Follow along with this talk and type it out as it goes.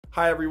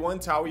Hi everyone,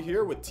 Taui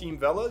here with Team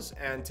Velas,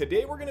 and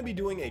today we're going to be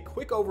doing a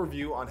quick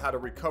overview on how to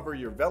recover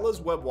your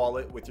Velas web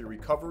wallet with your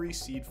recovery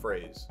seed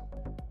phrase.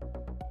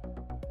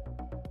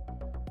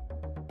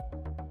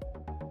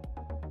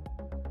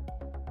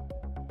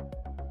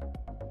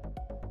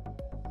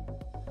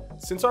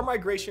 Since our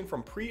migration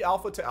from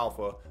pre-alpha to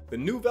alpha, the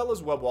new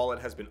Velas web wallet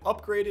has been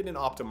upgraded and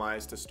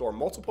optimized to store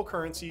multiple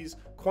currencies,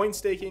 coin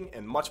staking,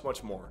 and much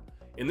more.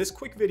 In this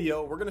quick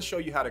video, we're going to show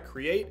you how to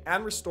create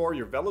and restore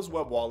your Velas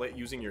web wallet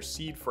using your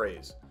seed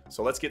phrase.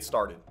 So let's get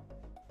started.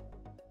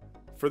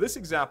 For this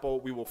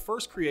example, we will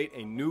first create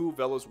a new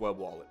Velas web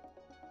wallet.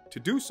 To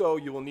do so,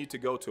 you will need to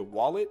go to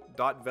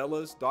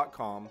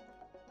wallet.velas.com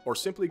or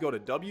simply go to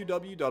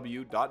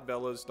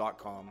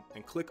www.velas.com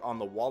and click on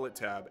the Wallet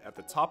tab at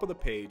the top of the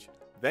page,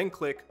 then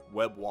click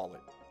Web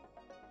Wallet.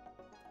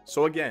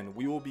 So again,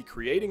 we will be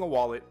creating a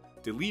wallet,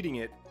 deleting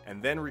it,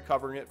 and then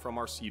recovering it from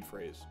our seed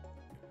phrase.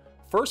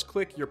 First,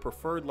 click your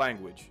preferred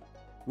language.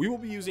 We will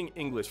be using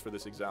English for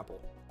this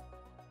example.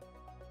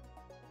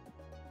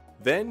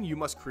 Then you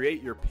must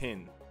create your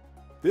PIN.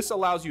 This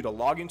allows you to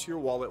log into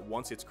your wallet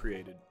once it's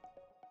created.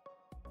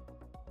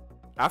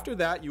 After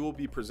that, you will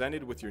be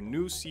presented with your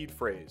new seed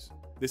phrase.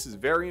 This is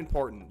very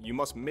important. You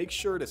must make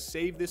sure to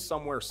save this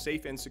somewhere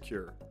safe and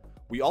secure.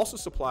 We also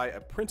supply a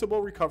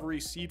printable recovery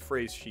seed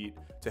phrase sheet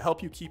to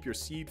help you keep your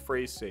seed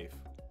phrase safe.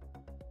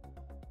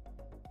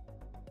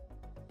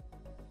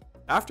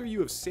 After you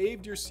have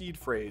saved your seed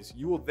phrase,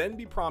 you will then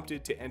be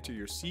prompted to enter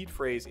your seed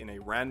phrase in a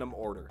random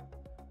order.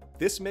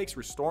 This makes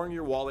restoring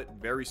your wallet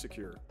very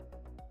secure.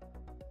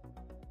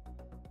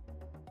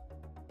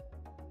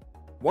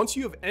 Once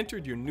you have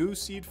entered your new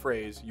seed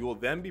phrase, you will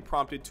then be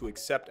prompted to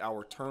accept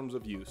our terms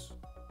of use.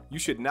 You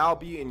should now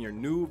be in your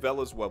new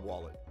Velas web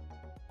wallet.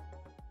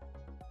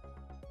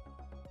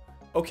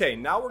 Okay,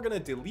 now we're going to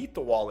delete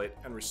the wallet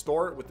and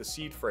restore it with the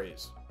seed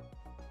phrase.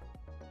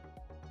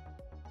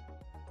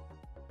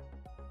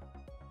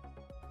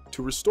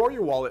 To restore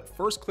your wallet,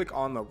 first click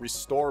on the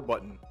Restore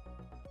button.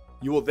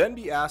 You will then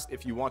be asked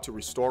if you want to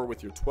restore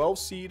with your 12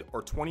 seed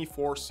or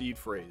 24 seed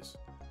phrase.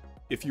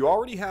 If you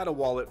already had a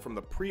wallet from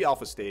the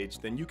pre-alpha stage,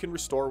 then you can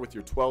restore with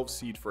your 12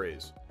 seed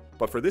phrase.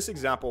 But for this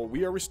example,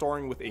 we are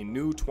restoring with a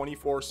new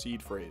 24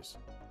 seed phrase.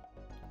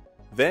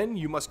 Then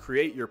you must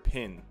create your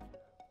PIN.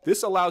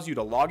 This allows you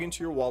to log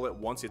into your wallet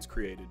once it's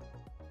created.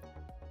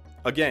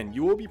 Again,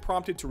 you will be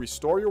prompted to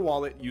restore your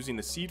wallet using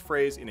the seed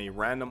phrase in a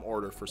random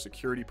order for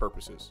security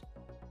purposes.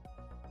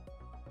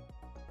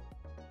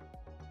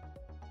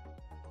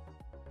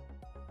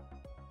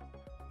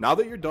 Now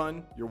that you're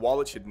done, your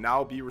wallet should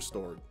now be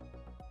restored.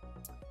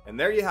 And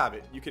there you have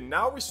it. You can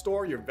now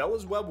restore your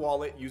Velas web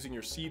wallet using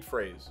your seed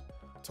phrase.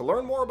 To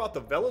learn more about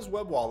the Velas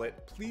web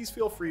wallet, please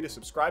feel free to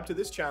subscribe to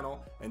this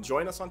channel and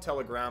join us on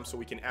Telegram so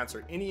we can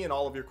answer any and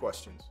all of your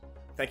questions.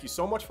 Thank you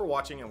so much for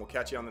watching, and we'll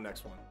catch you on the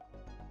next one.